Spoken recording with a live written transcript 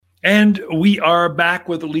And we are back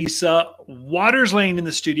with Lisa Waters Lane in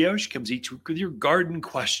the studio. She comes each week with your garden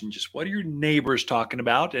question. Just what are your neighbors talking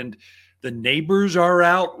about? And the neighbors are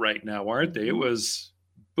out right now, aren't they? It was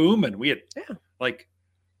booming. We had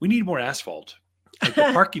we need more asphalt. Like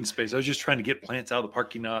the parking space. I was just trying to get plants out of the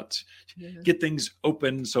parking lots, get things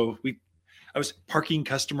open. So I was parking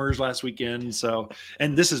customers last weekend. So,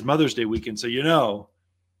 and this is Mother's Day weekend. So,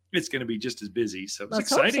 it's going to be just as busy. So it's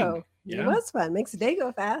exciting. So. Yeah. It was fun. Makes the day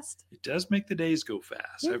go fast. It does make the days go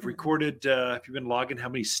fast. Yeah. I've recorded, if you've been logging how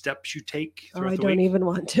many steps you take throughout the week. I don't even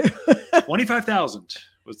want to. 25,000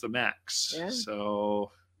 was the max. Yeah.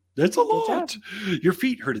 So that's a lot. Your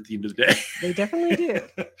feet hurt at the end of the day. They definitely do.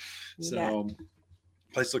 So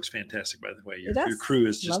place looks fantastic, by the way. Your crew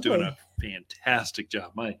is just doing a fantastic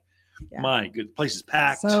job. My good place is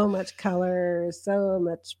packed. So much color, so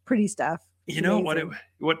much pretty stuff. You know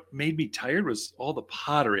what made me tired was all the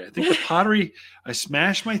pottery. I think the pottery, I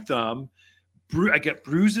smashed my thumb. I got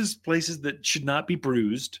bruises places that should not be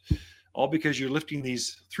bruised, all because you're lifting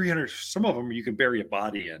these 300. Some of them you can bury a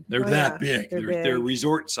body in. They're that big. They're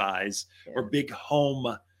resort size or big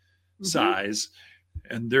home size,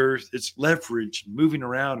 and it's leverage, moving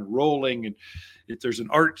around and rolling, and there's an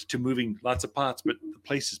art to moving lots of pots, but the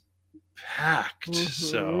place is packed.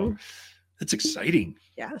 So it's exciting.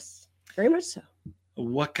 Yes. Very much so.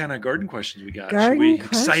 What kind of garden questions we got? Should we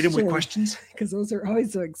excite them with questions? Because those are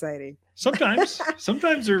always so exciting. Sometimes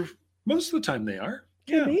most of the time they are.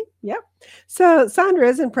 Maybe. Yep. So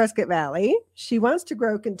Sandra's in Prescott Valley. She wants to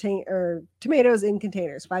grow tomatoes in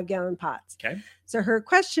containers, 5-gallon pots. Okay. So her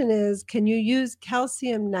question is, can you use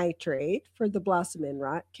calcium nitrate for the blossom end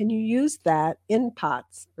rot? Can you use that in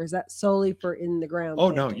pots, or is that solely for in the ground? Oh,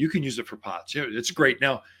 no, you can use it for pots. Yeah, it's great.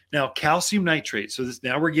 Now calcium nitrate. So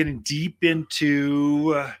now we're getting deep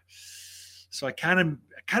into. So I kind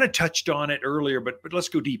of touched on it earlier, but let's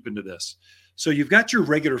go deep into this. So you've got your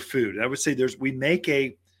regular food. I would say we make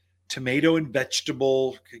a tomato and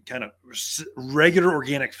vegetable kind of regular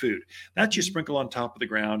organic food that you sprinkle on top of the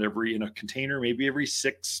ground in a container, maybe every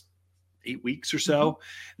 6-8 weeks or so.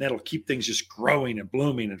 And that'll keep things just growing and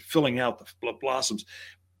blooming and filling out the blossoms.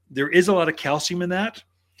 There is a lot of calcium in that.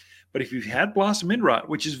 But if you've had blossom end rot,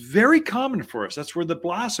 which is very common for us, that's where the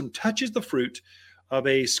blossom touches the fruit of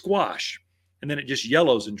a squash, and then it just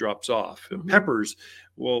yellows and drops off. Peppers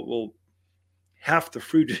will half the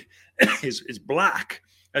fruit is black.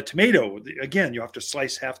 A tomato, again, you have to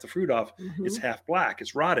slice half the fruit off. It's half black.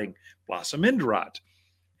 It's rotting. Blossom end rot.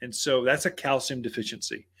 And so that's a calcium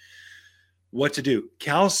deficiency. What to do?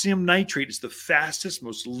 Calcium nitrate is the fastest,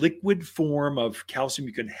 most liquid form of calcium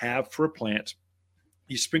you can have for a plant.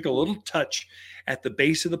 You sprinkle a little touch at the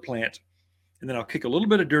base of the plant, and then I'll kick a little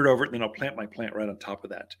bit of dirt over it, and then I'll plant my plant right on top of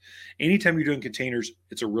that. Anytime you're doing containers,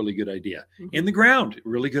 it's a really good idea. In the ground,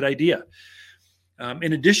 really good idea.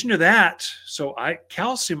 In addition to that,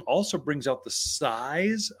 calcium also brings out the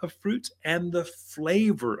size of fruits and the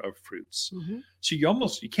flavor of fruits. So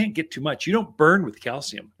you can't get too much. You don't burn with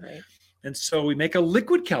calcium. Right. And so we make a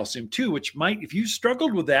liquid calcium too, which might, if you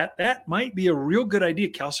struggled with that might be a real good idea.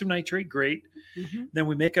 Calcium nitrate, great. Then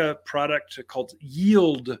we make a product called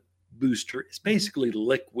Yield Booster. It's basically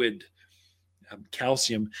liquid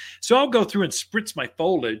calcium. So I'll go through and spritz my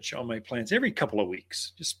foliage on my plants every couple of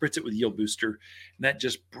weeks. Just spritz it with Yield Booster. And that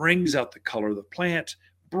just brings out the color of the plant,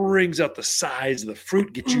 brings out the size of the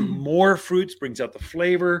fruit, gets you more fruits, brings out the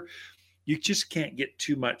flavor. You just can't get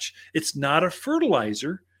too much. It's not a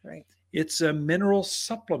fertilizer. Right. It's a mineral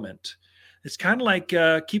supplement. It's kind of like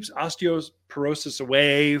keeps osteoporosis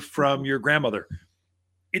away from your grandmother.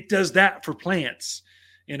 It does that for plants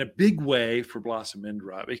in a big way for blossom end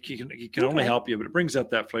rot. It can only help you, but it brings out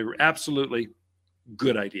that flavor. Absolutely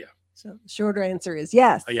good idea. So the shorter answer is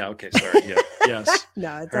yes. Oh, yeah. Okay. Sorry. Yeah. Yes.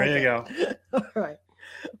 No, it's there okay. You go. All right.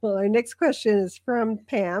 Well, our next question is from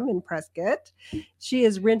Pam in Prescott. She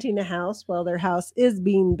is renting a house while their house is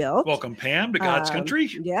being built. Welcome, Pam, to God's country.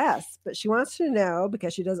 Yes, but she wants to know,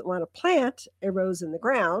 because she doesn't want to plant a rose in the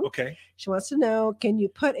ground. Okay. She wants to know, can you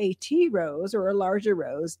put a tea rose or a larger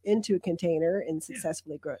rose into a container and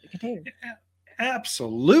successfully grow it in a container?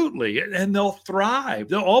 Absolutely. And they'll thrive.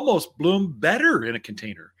 They'll almost bloom better in a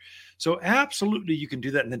container. So absolutely, you can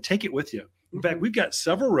do that and then take it with you. In fact, we've got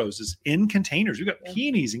several roses in containers. We've got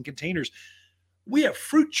peonies in containers. We have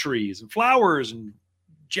fruit trees and flowers and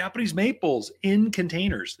Japanese maples in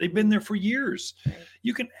containers. They've been there for years. Right.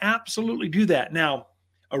 You can absolutely do that. Now,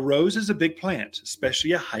 a rose is a big plant,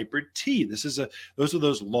 especially a hybrid tea. Those are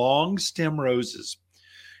those long stem roses.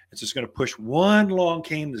 It's just going to push one long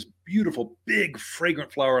cane, this beautiful, big,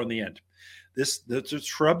 fragrant flower on the end. The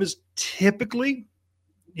shrub is typically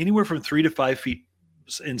anywhere from 3 to 5 feet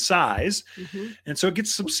in size. Mhm. And so it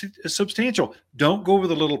gets substantial. Don't go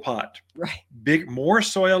with a little pot. Right. More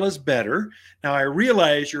soil is better. Now I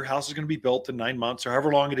realize your house is going to be built in 9 months or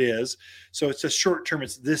however long it is. So it's a short term,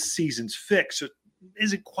 it's this season's fix. So it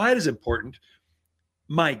isn't quite as important.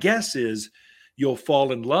 My guess is you'll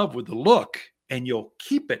fall in love with the look and you'll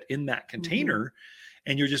keep it in that container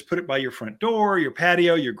and you'll just put it by your front door, your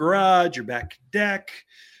patio, your garage, your back deck.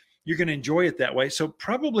 You're going to enjoy it that way. So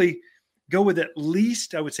probably go with at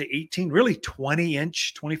least, I would say 18, really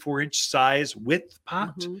 20-inch, 24-inch size width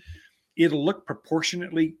pot. It'll look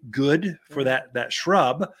proportionately good for that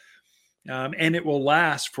shrub. And it will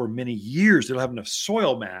last for many years. It'll have enough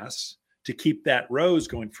soil mass to keep that rose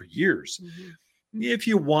going for years. If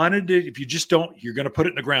you wanted to, if you just don't, you're going to put it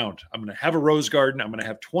in the ground. I'm going to have a rose garden. I'm going to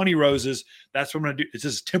have 20 roses. That's what I'm going to do. It's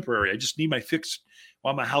just temporary. I just need my fix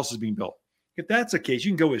while my house is being built. If that's the case,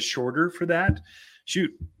 you can go with shorter for that.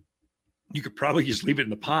 Shoot, you could probably just leave it in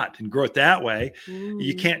the pot and grow it that way.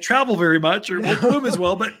 You can't travel very much or it won't bloom as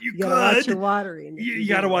well, but you could. Watch your watering. You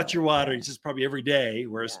got to watch your watering. It's just probably every day,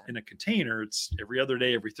 whereas in a container, it's every other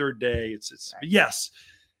day, every third day. It's But yes,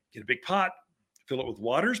 get a big pot, fill it with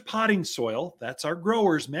Watters potting soil. That's our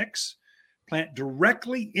growers mix. Plant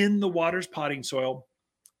directly in the Watters potting soil.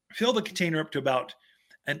 Fill the container up to about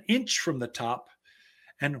an inch from the top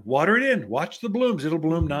and water it in. Watch the blooms. It'll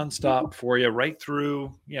bloom nonstop for you right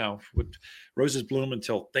through, roses bloom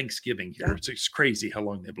until Thanksgiving here. It's crazy how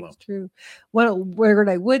long they bloom. It's true. What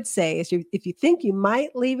I would say is if you think you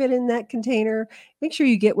might leave it in that container, make sure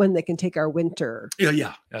you get one that can take our winter.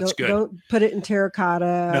 Yeah, that's good. Don't put it in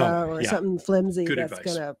terracotta or something flimsy that's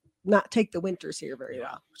going to not take the winters here very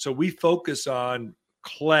well. So we focus on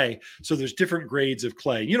clay. So there's different grades of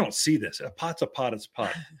clay. You don't see this. A pot's a pot, it's a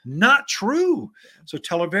pot. Not true. So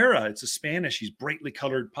Talavera, it's a Spanish, these brightly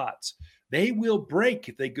colored pots. They will break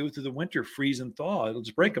if they go through the winter, freeze and thaw. It'll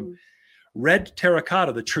just break them. Red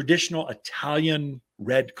terracotta, the traditional Italian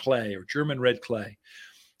red clay or German red clay,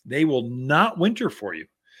 they will not winter for you.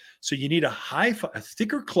 So you need a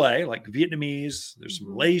thicker clay like Vietnamese, there's some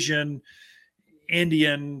Malaysian,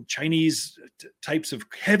 Indian, Chinese types of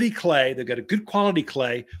heavy clay. They've got a good quality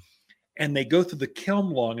clay and they go through the kiln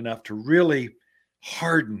long enough to really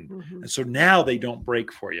harden. And so now they don't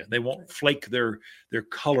break for you. They won't flake their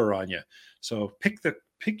color on you. So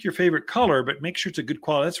pick your favorite color, but make sure it's a good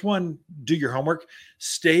quality. That's one, do your homework.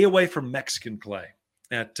 Stay away from Mexican clay.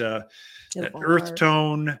 That earth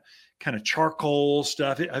tone, kind of charcoal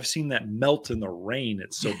stuff. I've seen that melt in the rain.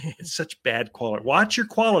 It's such bad quality. Watch your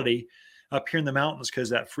quality up here in the mountains because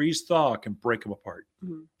that freeze thaw can break them apart.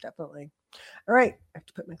 Definitely. All right. I have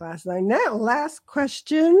to put my glasses on now. Last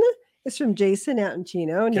question is from Jason out in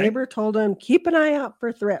Chino. Okay. Neighbor told him, keep an eye out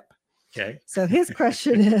for thrip. Okay. So his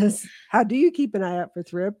question is, how do you keep an eye out for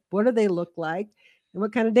thrip? What do they look like? And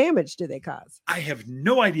what kind of damage do they cause? I have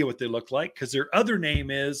no idea what they look like because their other name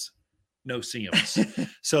is no-see-ums.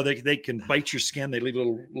 So they can bite your skin. They leave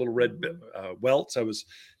little red welts. I was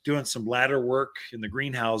doing some ladder work in the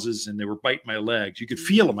greenhouses and they were biting my legs. You could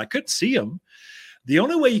feel them. I couldn't see them. The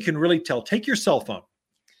only way you can really tell, take your cell phone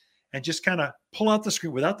and just kind of pull out the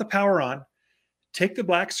screen without the power on, take the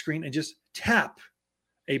black screen and just tap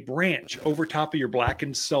a branch over top of your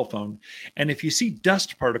blackened cell phone. And if you see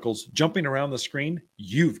dust particles jumping around the screen,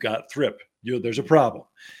 you've got thrip. There's a problem.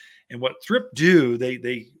 And what thrip do,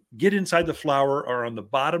 they get inside the flower or on the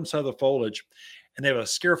bottom side of the foliage, and they have a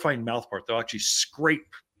scarifying mouth part. They'll actually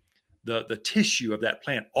scrape the tissue of that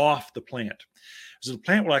plant off the plant. So the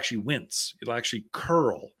plant will actually wince. It'll actually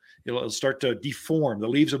curl. It'll start to deform. The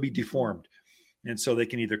leaves will be deformed. And so they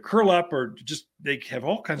can either curl up or just, they have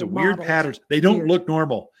all kinds of weird patterns. They don't look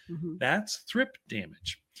normal. That's thrip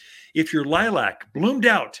damage. If your lilac bloomed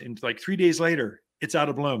out and like 3 days later, it's out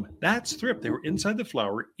of bloom, that's thrip. They were inside the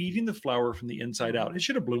flower, eating the flower from the inside out. It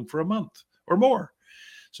should have bloomed for a month or more.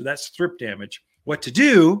 So that's thrip damage. What to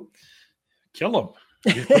do? Kill them.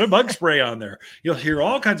 You put a bug spray on there. You'll hear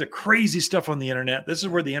all kinds of crazy stuff on the internet. This is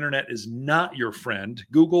where the internet is not your friend.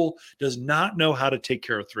 Google does not know how to take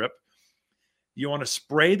care of thrip. You want to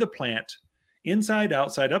spray the plant inside,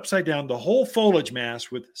 outside, upside down, the whole foliage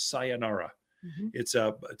mass with Sayonara. It's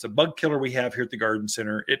a bug killer we have here at the garden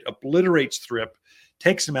center. It obliterates thrip,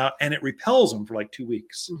 takes them out, and it repels them for like 2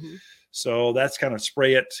 weeks. So that's kind of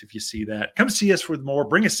spray it if you see that. Come see us with more.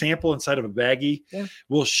 Bring a sample inside of a baggie.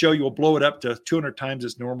 We'll show you. We'll blow it up to 200 times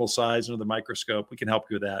its normal size under the microscope. We can help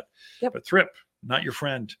you with that. But thrip, not your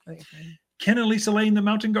friend. Ken and Lisa Lane, the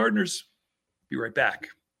Mountain Gardeners. Be right back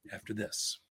after this.